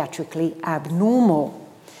psychiatrically abnormal.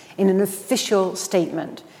 In an official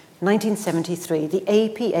statement, 1973, the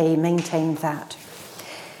APA maintained that,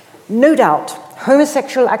 "No doubt,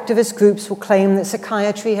 homosexual activist groups will claim that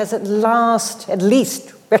psychiatry has at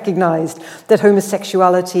least recognized that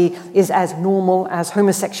homosexuality is as normal as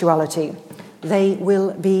homosexuality. They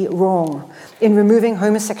will be wrong. In removing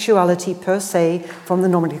homosexuality per se from the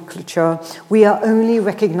nomenclature, we are only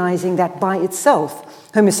recognizing that by itself,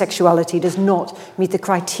 homosexuality does not meet the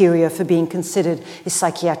criteria for being considered a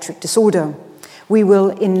psychiatric disorder. We will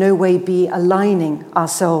in no way be aligning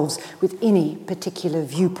ourselves with any particular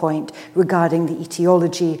viewpoint regarding the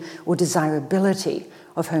etiology or desirability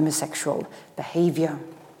of homosexual behavior."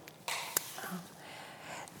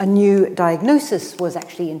 A new diagnosis was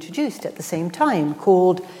actually introduced at the same time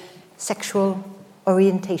called sexual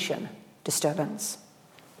orientation disturbance.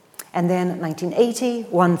 And then 1980,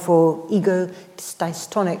 one for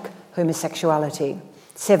ego-dystonic homosexuality.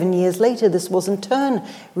 7 years later, this was in turn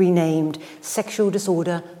renamed sexual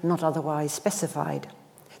disorder not otherwise specified.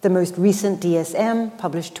 The most recent DSM,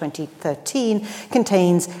 published 2013,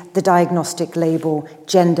 contains the diagnostic label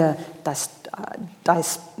gender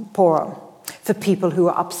dysphoria for people who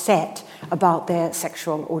are upset about their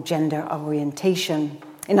sexual or gender orientation.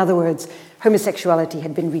 In other words, homosexuality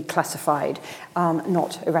had been reclassified,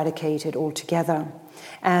 not eradicated altogether.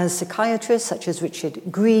 As psychiatrists such as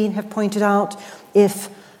Richard Green have pointed out, if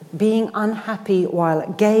being unhappy while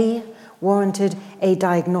gay warranted a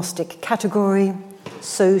diagnostic category,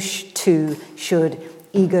 so too should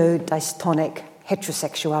ego-dystonic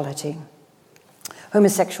heterosexuality.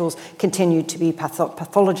 Homosexuals continued to be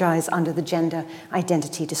pathologized under the gender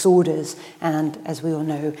identity disorders, and as we all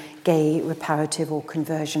know, gay reparative or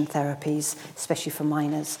conversion therapies, especially for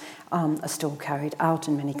minors, are still carried out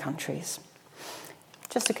in many countries.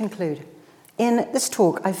 Just to conclude, In this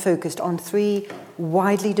talk, I focused on 3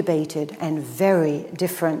 widely debated and very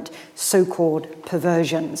different so-called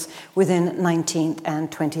perversions within 19th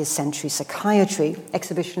and 20th century psychiatry: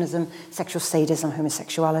 exhibitionism, sexual sadism,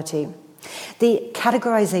 homosexuality. The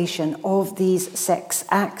categorization of these sex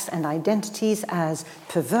acts and identities as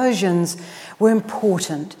perversions were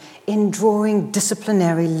important in drawing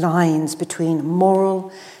disciplinary lines between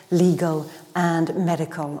moral, legal, and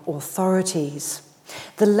medical authorities.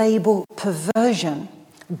 The label perversion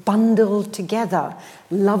bundled together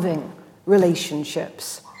loving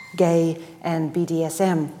relationships, gay and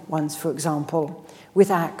BDSM ones, for example, with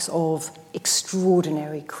acts of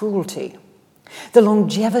extraordinary cruelty. The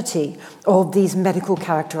longevity of these medical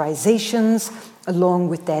characterizations, along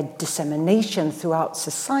with their dissemination throughout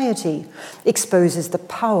society, exposes the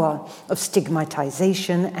power of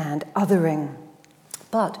stigmatization and othering.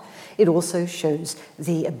 But it also shows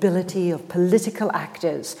the ability of political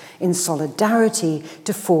actors in solidarity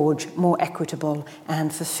to forge more equitable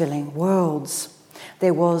and fulfilling worlds.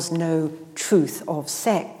 There was no truth of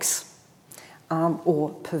sex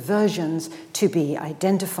or perversions to be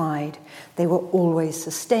identified. They were always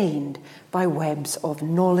sustained by webs of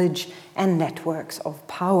knowledge and networks of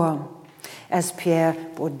power. As Pierre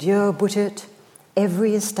Bourdieu put it,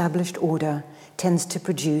 every established order tends to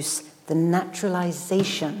produce the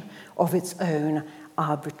naturalization of its own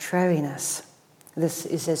arbitrariness. This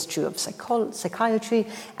is as true of psychiatry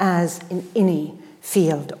as in any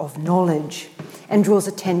field of knowledge, and draws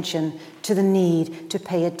attention to the need to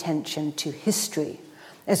pay attention to history,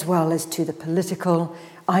 as well as to the political,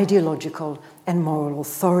 ideological, and moral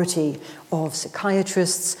authority of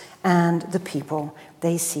psychiatrists and the people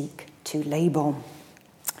they seek to label.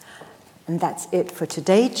 And that's it for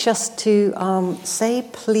today. Just to say,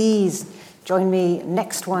 please join me.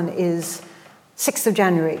 Next one is 6th of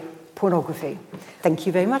January, pornography. Thank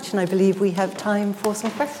you very much, and I believe we have time for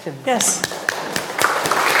some questions. Yes.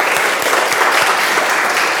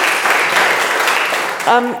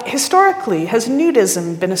 Historically, has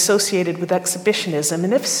nudism been associated with exhibitionism?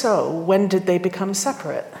 And if so, when did they become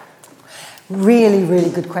separate? Really, really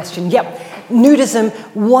good question. Yep. Nudism,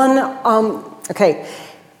 okay.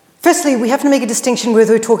 Firstly, we have to make a distinction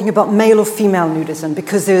whether we're talking about male or female nudism,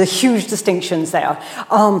 because there are huge distinctions there.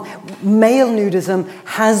 Male nudism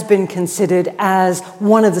has been considered as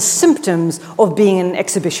one of the symptoms of being an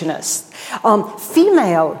exhibitionist.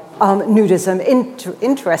 Female nudism,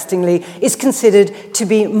 interestingly, is considered to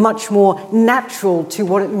be much more natural to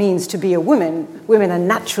what it means to be a woman. Women are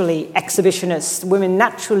naturally exhibitionists. Women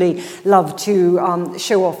naturally love to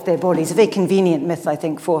show off their bodies. A very convenient myth, I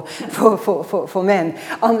think, for men.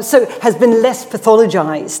 So has been less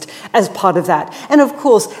pathologized as part of that. And of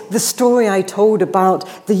course, the story I told about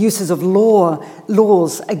the uses of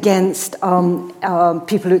laws against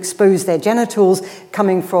people who expose their genitals,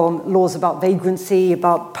 coming from laws about vagrancy,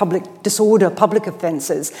 about public disorder, public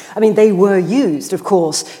offences. I mean, they were used, of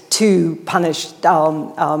course, to punish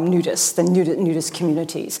nudists and nudist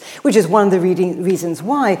communities, which is one of the reasons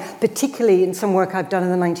why, particularly in some work I've done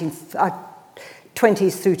in the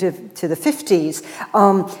 1920s through to the 50s,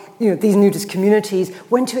 these nudist communities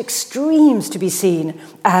went to extremes to be seen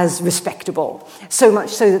as respectable. So much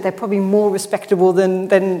so that they're probably more respectable than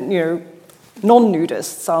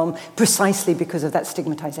non-nudists, precisely because of that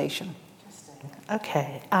stigmatization.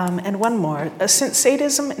 Okay, and one more. Since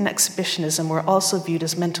sadism and exhibitionism were also viewed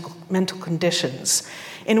as mental conditions,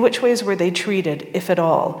 in which ways were they treated, if at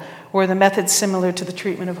all? Were the methods similar to the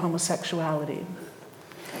treatment of homosexuality?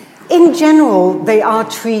 In general, they are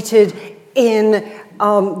treated in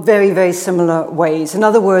very, very similar ways. In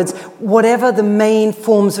other words, whatever the main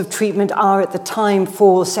forms of treatment are at the time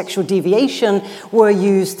for sexual deviation were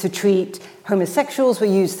used to treat homosexuals, were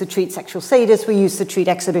used to treat sexual sadists, were used to treat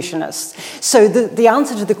exhibitionists. So the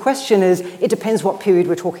answer to the question is, it depends what period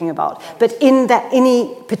we're talking about. But in that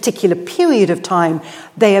any particular period of time,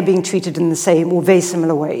 they are being treated in the same or very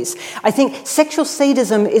similar ways. I think sexual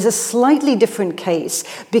sadism is a slightly different case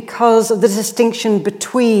because of the distinction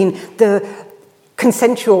between the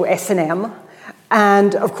consensual S&M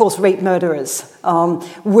and, of course, rape murderers,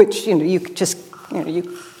 which you just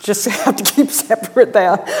have to keep separate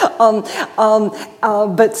there.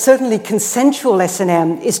 But certainly consensual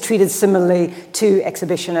S&M is treated similarly to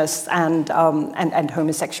exhibitionists and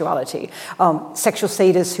homosexuality. Sexual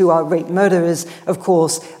sadists who are rape murderers, of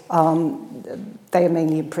course, they are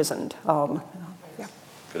mainly imprisoned.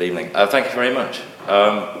 Good evening. Thank you very much.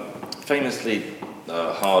 Famously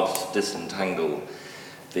hard to disentangle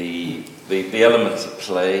the elements of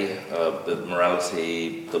play, the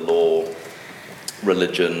morality, the law,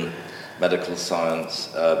 religion, medical science,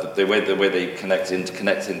 the way they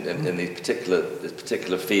interconnect in this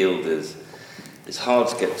particular field is hard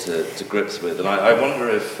to get to grips with. And I wonder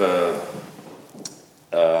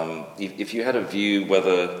if you had a view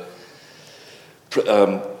whether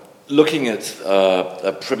looking at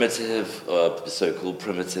a primitive, so-called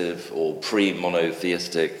primitive or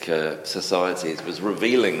pre-monotheistic societies was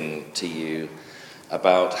revealing to you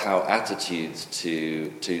about how attitudes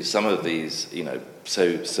to some of these,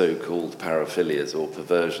 so-called paraphilias or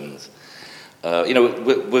perversions,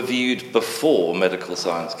 were viewed before medical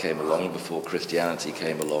science came along, before Christianity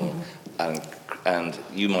came along, and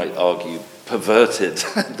you might argue perverted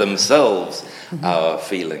themselves our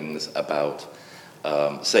feelings about,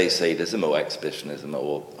 say, sadism or exhibitionism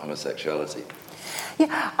or homosexuality.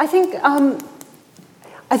 Yeah, I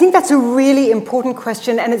think that's a really important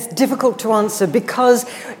question, and it's difficult to answer because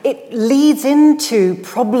it leads into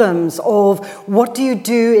problems of what do you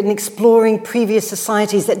do in exploring previous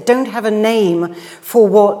societies that don't have a name for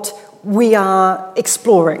what we are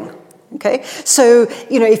exploring. Okay, so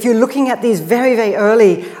if you're looking at these very, very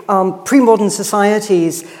early pre-modern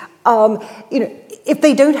societies, if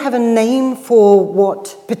they don't have a name for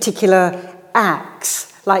what particular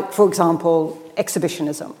acts, like for example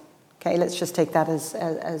exhibitionism. Okay, let's just take that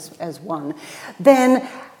as one. Then,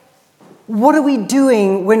 what are we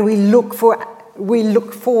doing when we look for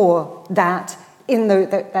that in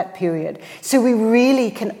that period? So we really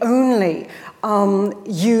can only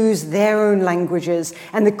use their own languages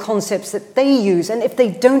and the concepts that they use. And if they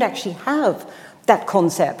don't actually have that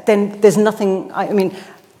concept, then there's nothing.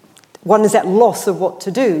 One is at loss of what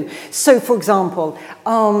to do. So, for example,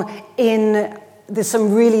 there's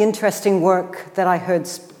some really interesting work that I heard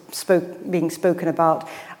being spoken about,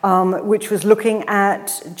 which was looking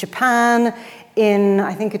at Japan in,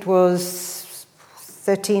 I think it was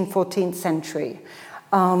 13th, 14th century.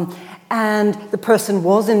 And the person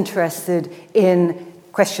was interested in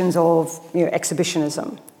questions of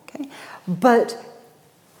exhibitionism. Okay? But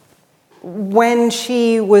when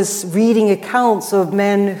she was reading accounts of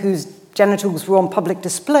men whose genitals were on public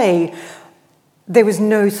display, there was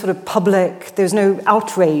no there was no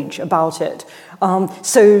outrage about it.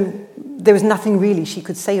 So there was nothing really she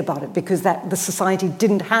could say about it because the society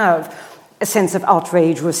didn't have a sense of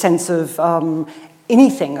outrage or a sense of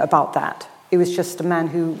anything about that. It was just a man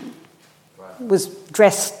who was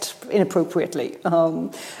dressed inappropriately,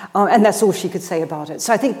 and that's all she could say about it.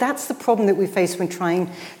 So I think that's the problem that we face when trying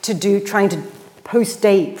to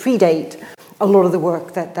predate a lot of the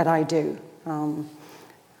work that I do.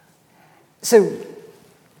 So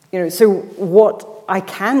what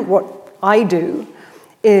I do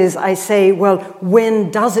is I say, well,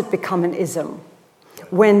 when does it become an ism?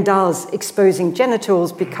 When does exposing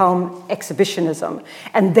genitals become exhibitionism?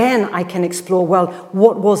 And then I can explore, well,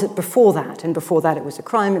 what was it before that? And before that it was a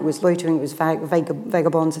crime, it was loitering, it was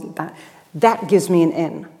vagabonds, and that gives me an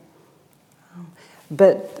in.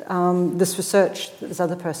 But this research that this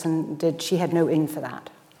other person did, she had no in for that.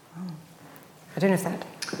 I don't know if that...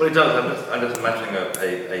 Well, it does. I'm just imagining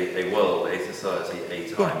a world, a society, a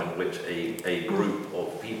time in which a group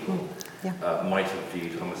of people might have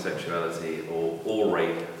viewed homosexuality or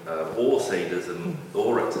rape or sadism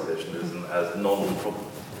or exhibitionism as non-problem.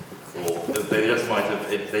 Or they just might have,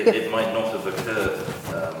 it might not have occurred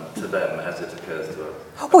to them as it occurs to us.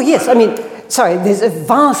 Oh yes, there's a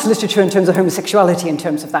vast literature in terms of homosexuality in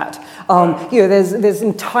terms of that. There's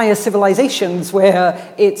entire civilizations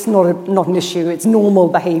where it's not an issue, it's normal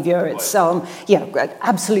behavior, it's,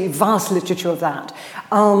 absolutely vast literature of that.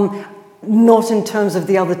 Not in terms of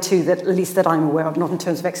the other two, at least that I'm aware of, not in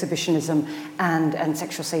terms of exhibitionism and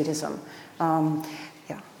sexual sadism.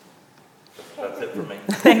 That's it from me.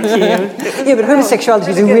 Thank you. Yeah, but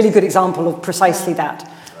homosexuality is a really good example of precisely that.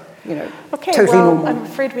 Totally normal. I'm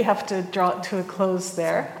afraid we have to draw it to a close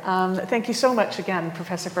there. Thank you so much again,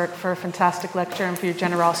 Professor Burke, for a fantastic lecture and for your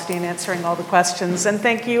generosity in answering all the questions. And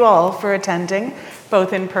thank you all for attending,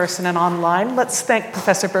 both in person and online. Let's thank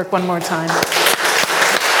Professor Burke one more time.